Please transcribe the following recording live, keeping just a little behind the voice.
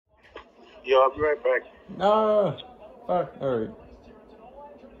Yo, I'll be right back. No. Fuck. Alright.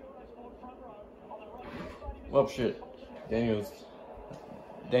 Well, shit. Daniel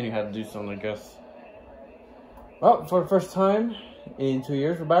had to do something, I guess. Well, for the first time in 2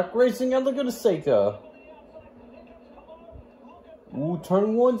 years, we're back racing at Laguna Seca. Ooh,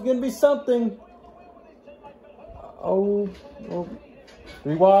 turn one's gonna be something. Oh,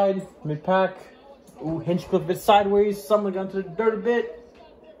 3 wide, mid pack. Ooh, Hinchcliffe a bit sideways. Someone got into the dirt a bit.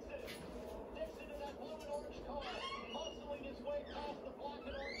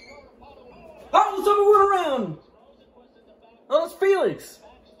 Oh, someone went around. Oh, it's Felix.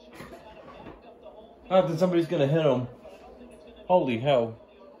 I think somebody's gonna hit him. Holy hell.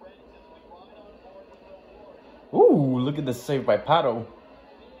 Ooh, look at this save by Pato.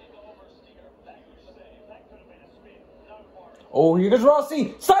 Oh, here goes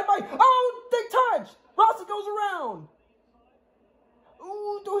Rossi. Side by. Oh, big touch. Rossi goes around.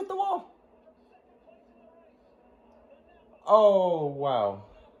 Ooh, don't hit the wall. Oh, wow.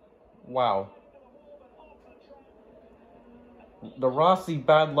 Wow. The Rossi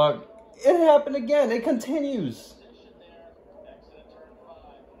bad luck. It happened again. It continues.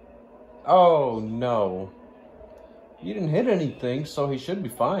 Oh, no. He didn't hit anything, so he should be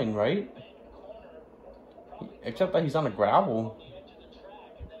fine, right? Except that he's on a gravel.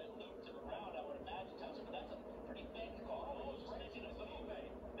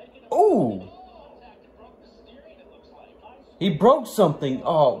 Ooh! He broke something.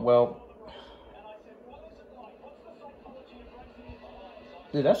 Oh, well.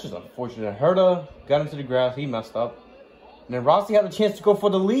 Dude, that's just unfortunate. Herta got into the grass. He messed up. And then Rossi had a chance to go for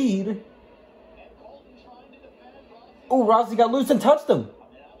the lead. Ooh, Rossi got loose and touched him.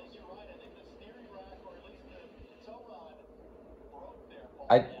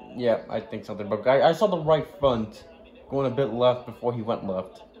 I think something. But I saw the right front going a bit left before he went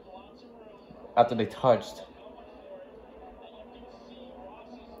left. After they touched.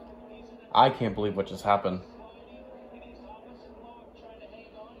 I can't believe what just happened.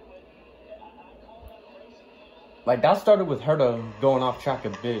 Like, that started with Herta going off track a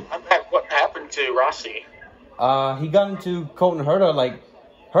bit. What happened to Rossi? He got into Colton Herta. Like,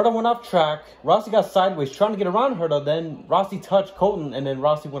 Herta went off track. Rossi got sideways trying to get around Herta. Then Rossi touched Colton, and then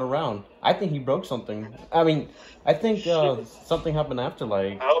Rossi went around. I think he broke something. I mean, I think something happened after,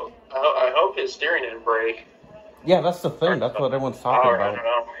 like... I hope his steering didn't break. Yeah, that's the thing. That's what everyone's talking about.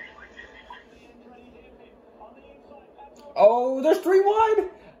 Oh, there's 3 wide.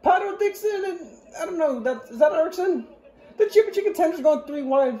 Pato Dixon and... I don't know, is that Erickson? The championship contender's going 3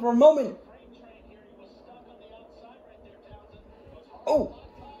 wide for a moment. Oh,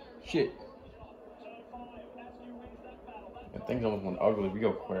 shit. And things almost went ugly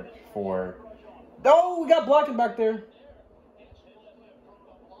real quick for... Oh, we got blocking back there.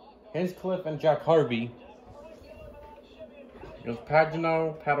 Hinchcliffe and Jack Harvey. Goes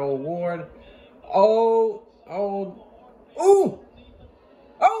Pagano, Pato Award. Oh, ooh!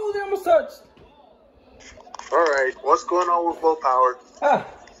 Oh, they almost touched. Alright, what's going on with willpower?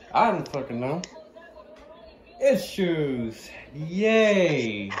 I don't fucking know. It's shoes.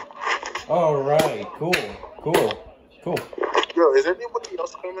 Yay. Alright, cool. Yo, is anybody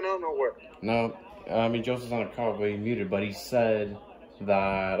else coming on or what? No, I mean, Joseph's on a call, but he muted, but he said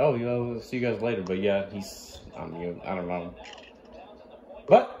that, oh, he'll see you guys later, but yeah, he's on mute. I don't know.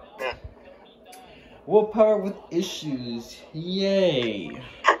 But, willpower with issues. Yay.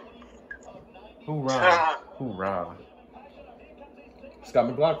 Hoorah. Hoorah. Scott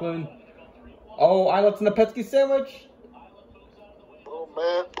McLaughlin. Oh, I left in the Petsky sandwich. Oh,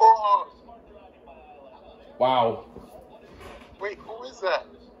 man. Oh. Wow. Wait, who is that?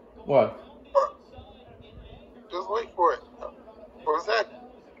 What? Just wait for it. What is that?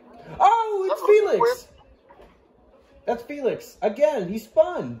 Oh, it's Felix. That's Felix. Again, he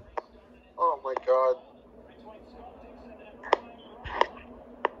spun. Oh, my God.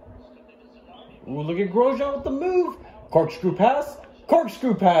 Ooh, look at Grosjean with the move. Corkscrew pass.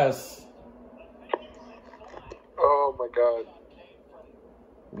 Corkscrew pass. Oh, my God.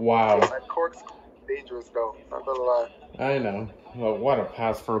 Wow. That corkscrew is dangerous, though. Not gonna lie. I know. Well, what a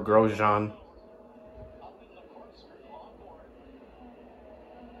pass for Grosjean.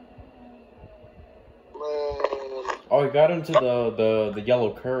 Oh, he got into the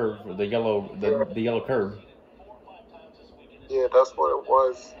yellow curve. The yellow curve. Yeah, that's what it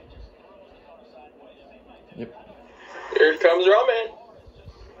was. Yep. Here comes Roman.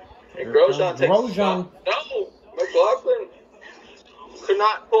 And Grosjean takes Grosjean. No, McLaughlin could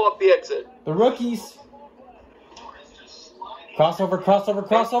not pull up the exit. The rookies. Crossover.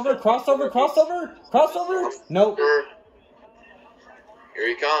 Nope. Here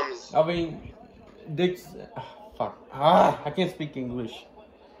he comes. I mean, fuck. I can't speak English.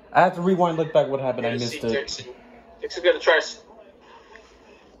 I have to rewind, look back what happened. I missed it. Dixon's gonna try.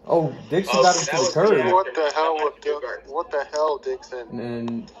 Oh, Dixon got into the curve. What the hell, Dixon?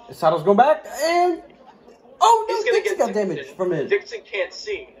 And Sato's going back, and oh no, Dixon got damaged from it. Dixon can't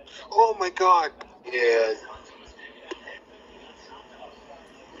see. Oh my god. Yeah.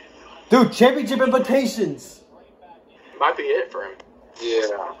 Dude, championship implications. Might be it for him.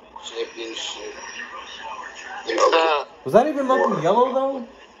 Yeah. Championship. Was that even looking yellow though?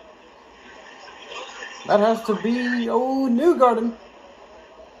 That has to be Newgarden.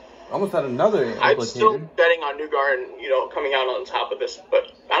 Almost had another implicated. I'm still betting on Newgarden, coming out on top of this,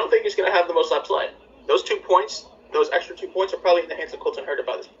 but I don't think he's going to have the most laps led. Those 2 points, those extra 2 points, are probably in the hands of Colton Herta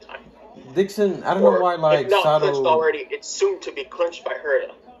by this time. Dixon, I don't know why Sato. Clinched already. It's soon to be clinched by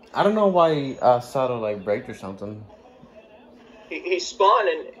Herta. I don't know why Sato braked or something. He spun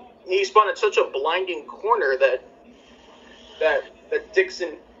at such a blinding corner that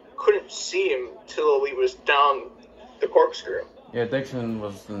Dixon couldn't see him till he was down the corkscrew. Yeah, Dixon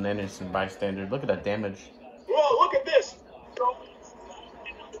was an innocent bystander. Look at that damage. Whoa, look at this! Talk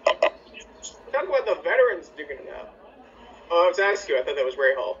about the veterans doing it now. Oh, it was Askew. I thought that was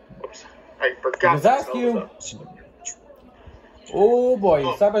Ray Hall. Oops. I forgot. It was Askew. Oh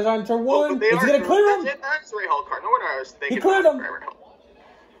boy, side by side turn one. He's gonna clear him. That's Ray Hall car. No wonder I was thinking. He cleared him.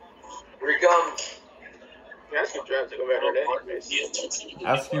 Here he comes. Askew drives like a veteran anyways.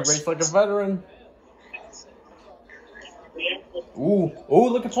 Askew raced like a veteran. Ooh,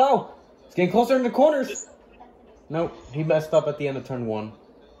 look at Plow. It's getting closer in the corners. Nope, he messed up at the end of turn one.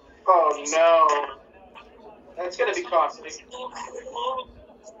 Oh no. That's gonna be costly.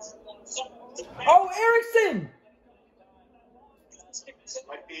 Oh, Ericsson!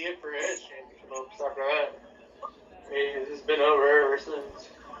 Might be it for his championship. After that. This has been over ever since.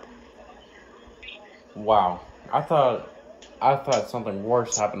 Wow, I thought something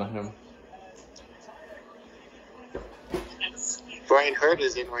worse happened to him. Brian Hurt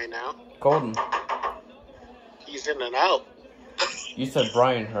is in right now. Golden. He's in and out. You said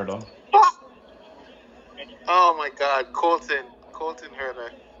Brian Herta. Oh my god, Colton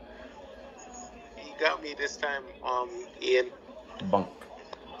Herta. He got me this time, Ian. Bunk.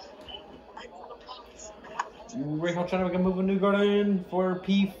 Ray Hall trying to make a move with Newgarden for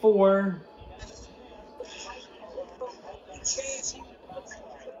P4.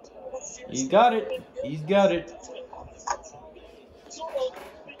 He's got it.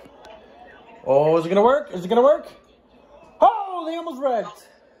 Oh, is it gonna work? Oh, they almost wrecked.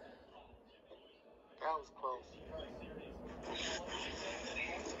 That was close.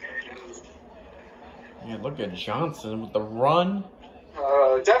 Yeah, look at Johnson with the run.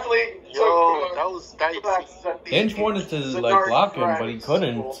 Definitely. Yo, that was dicey. Hinch wanted to block him, but he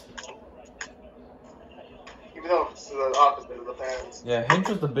couldn't. Even though it's the opposite of the fans. Yeah, Hinch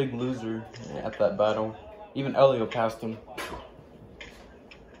was the big loser at that battle. Even Elio passed him.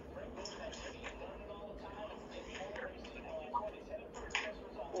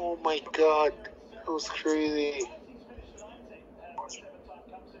 Oh my god, that was crazy.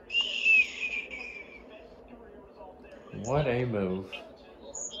 What a move.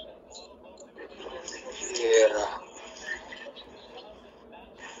 Yeah.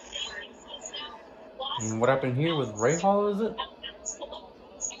 And what happened here with Ray Hall, is it?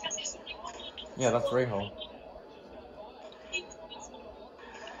 Yeah, that's Ray Hall.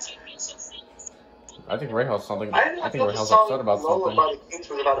 I think Ray Hall's something. I think Ray Hall's upset about something. By the Kings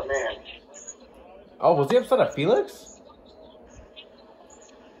was about a man. Oh, was he upset at Felix?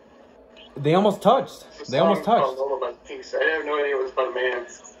 They almost touched. I have no idea it was about a man.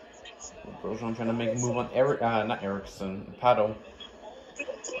 Grosjean trying to make a move on not Ericsson, Pato.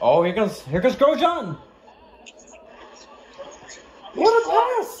 Oh, here comes Grosjean. What a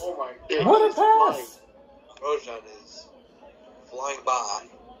pass! Oh my god. What a pass! Grosjean is flying by.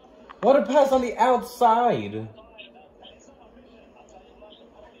 What a pass on the outside.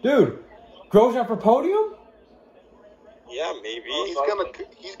 Dude, Grosjean for podium? Yeah, maybe.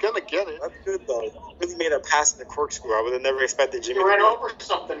 He's gonna get it. That's good though. He really made a pass in the corkscrew. I would have never expected Jimmy. He ran over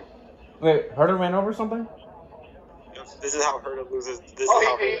something. Wait, Herta ran over something? This is how Herta loses. He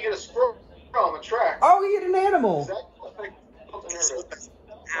hit a squirrel on the track. Oh, he hit an animal.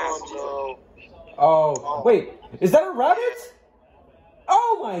 Oh no. Oh, wait, is that a rabbit?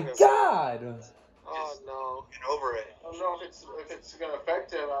 Oh my god. Oh no. Get over it. I don't know if it's gonna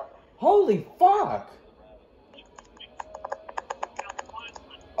affect him. Holy fuck.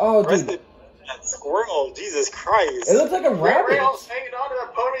 Oh, dude. That squirrel, Jesus Christ. It looks like a rabbit. Rail's hanging on to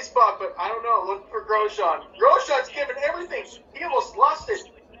that pony spot, but I don't know. Look for Grosjean. Grosjean's giving everything. He almost lost it.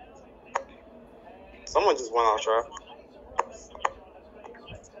 Someone just went off track.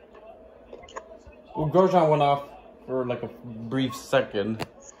 Well, Grosjean went off for like a brief second.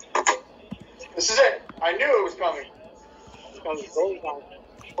 This is it. I knew it was coming.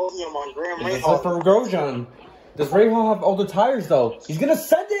 Podium on Graham This is Rahal. for Grosjean. Does Rahal have all the tires though? He's gonna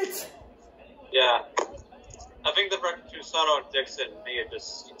send it. Yeah. I think the wreck between Soto and Dixon may have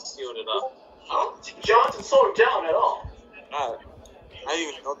just sealed it up. Johnson's slowing down at all. I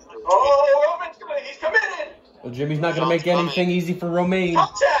didn't even know. Oh, Roman's coming. He's committed. Well, Jimmy's not gonna make anything easy for Romaine.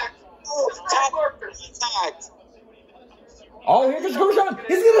 Contact. Attacked. Oh, here comes Grosjean.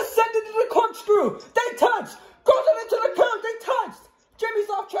 He's gonna send it to the corkscrew. They touched. Grosjean into the curb. They touched. Jimmy's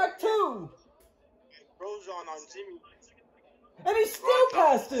off track too. Grosjean on Jimmy. And he still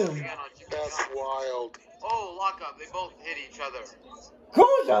passed him. That's wild. Oh, lockup. They both hit each other.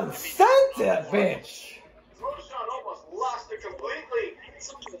 Grosjean sent that bitch. Grosjean almost lost it completely.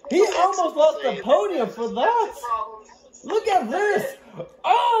 He almost lost the podium for that. Look at this.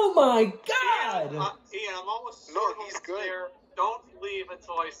 Oh my God. Ian, I'm almost No, he's good. there. Don't leave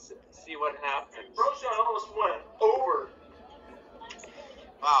until I see what happens. Grosjean almost went over.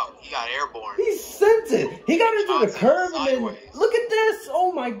 Wow, he got airborne. He sent it. He got into the Johnson curb and then sideways. look at this.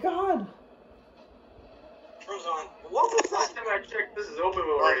 Oh my God. Grosjean. What was last time I checked? This is open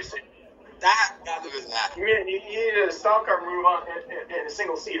wheel racing. That got Look at that. You needed a stock car move on in a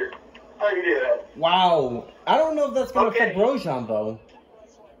single seater. How do you do that? Wow. I don't know if that's gonna Okay. affect Grosjean though.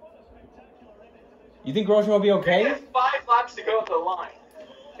 You think Grosjean will be He okay? has 5 laps to go to the line.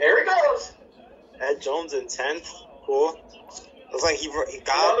 There he goes. Ed Jones in 10th. Cool. Looks like he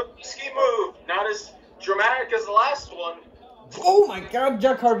got Another ski move. Not as dramatic as the last one. Oh my God,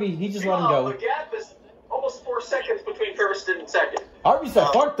 Jack Harvey. He just let him The go. gap is almost 4 seconds between first and second. Harvey said,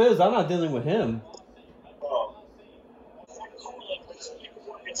 "Fuck this. I'm not dealing with him."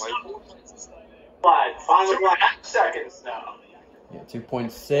 Flag. 2.5 seconds now. Yeah,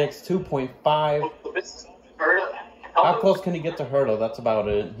 2.6, 2.5. How How close can he get to Hurdle? That's about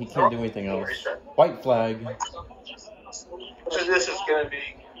it. He can't do anything else. White flag. So this is going to be.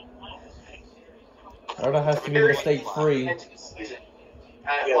 Hurdle has to be mistake free. At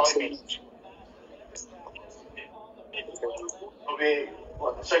Long Beach. It'll be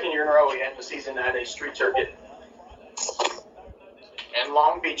the second year in a row we end the season at a street circuit. And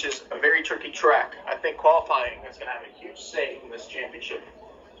Long Beach is a very tricky track. I think qualifying is going to have a huge say in this championship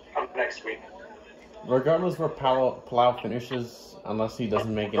next week. Regardless where Palau finishes, unless he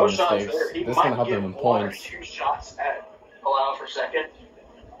doesn't make any Grosjean's mistakes, there. He this is might going to help get him in 1 or points. 2 shots at Palau for second.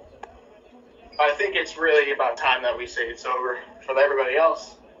 I think it's really about time that we say it's over for everybody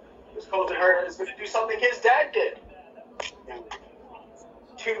else. This Colton Herta is going to do something his dad did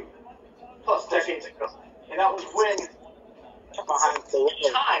 2+ decades ago, and that was win behind the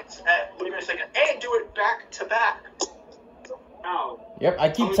times at wait a second and do it back to back. Now Yep, I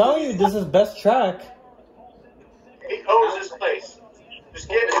keep telling you, this is best track. he owns this place. Just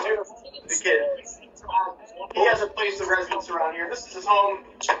give it to the kid. He has a place of residence around here. This is his home.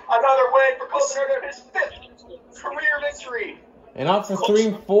 Another win for Colton Herta, his 5th career victory. And out for 3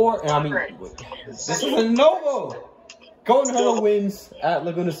 and 4. I mean, this is a no-go. Golden Hurdle wins at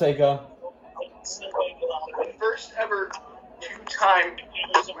Laguna Seca. The first ever 2-time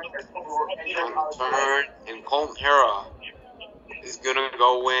Turn and Colton Herta is gonna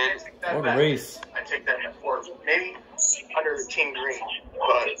go win. What a race. I take that at 4. Maybe under the team green,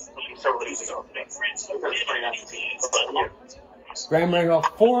 but several years ago. That's 2019. But, yeah. Graham Rahal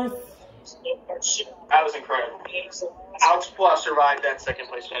 4th. That was incredible. Alex Pla survived that second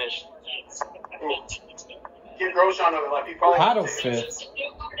place finish. Give Grosjean over left. He probably Paddle 5th.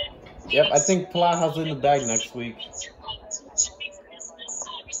 Yep, I think Palau has it in the bag next week.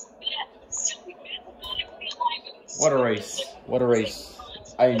 What a race. What a race.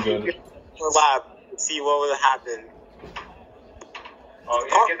 I enjoyed it. lap and see what would have happened. Oh,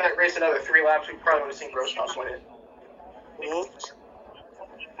 yeah, give that race another 3 laps, we probably would have seen Grosjean win it.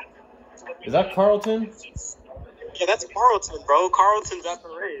 Is that Carlton? Yeah, that's Carlton, bro. Carlton's at the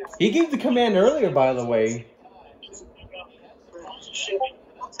race. He gave the command earlier, by the way.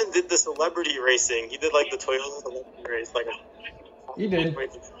 Carlton did the celebrity racing. He did like the Toyota celebrity race. He did.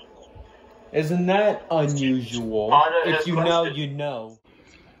 Isn't that unusual? If you know, you know.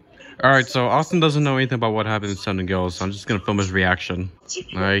 Alright, so Austin doesn't know anything about what happened in Sun and Girls, so I'm just gonna film his reaction.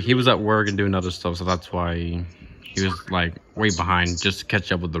 He was at work and doing other stuff, so that's why he was like way behind just to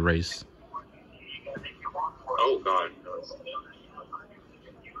catch up with the race. Oh, God.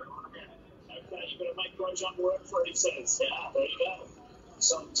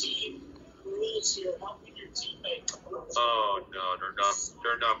 Oh no,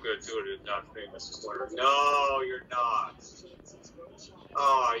 they're not gonna do it in that famous corner. No, you're not.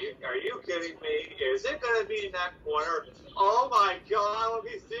 Oh, are you kidding me? Is it gonna be in that corner? Oh my God, look,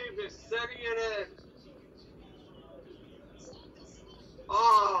 he's even setting it in.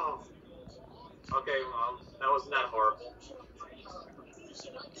 Oh. Okay, well, that wasn't that horrible.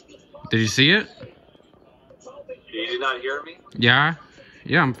 Did you see it? You did not hear me? Yeah.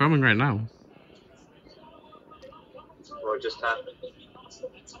 Yeah, I'm filming right now. What just happened?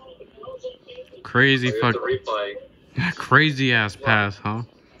 Crazy Here's fuck. the replay. Crazy ass pass, huh?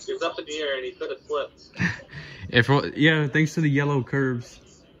 He was up in the air and he could have flipped. Yeah, thanks to the yellow curves.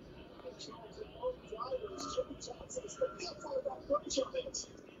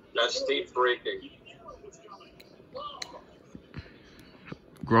 That's steep braking.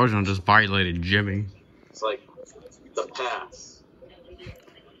 Grosjean just violated Jimmy. It's like the pass.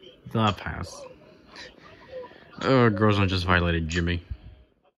 The pass. Grosjean just violated Jimmy.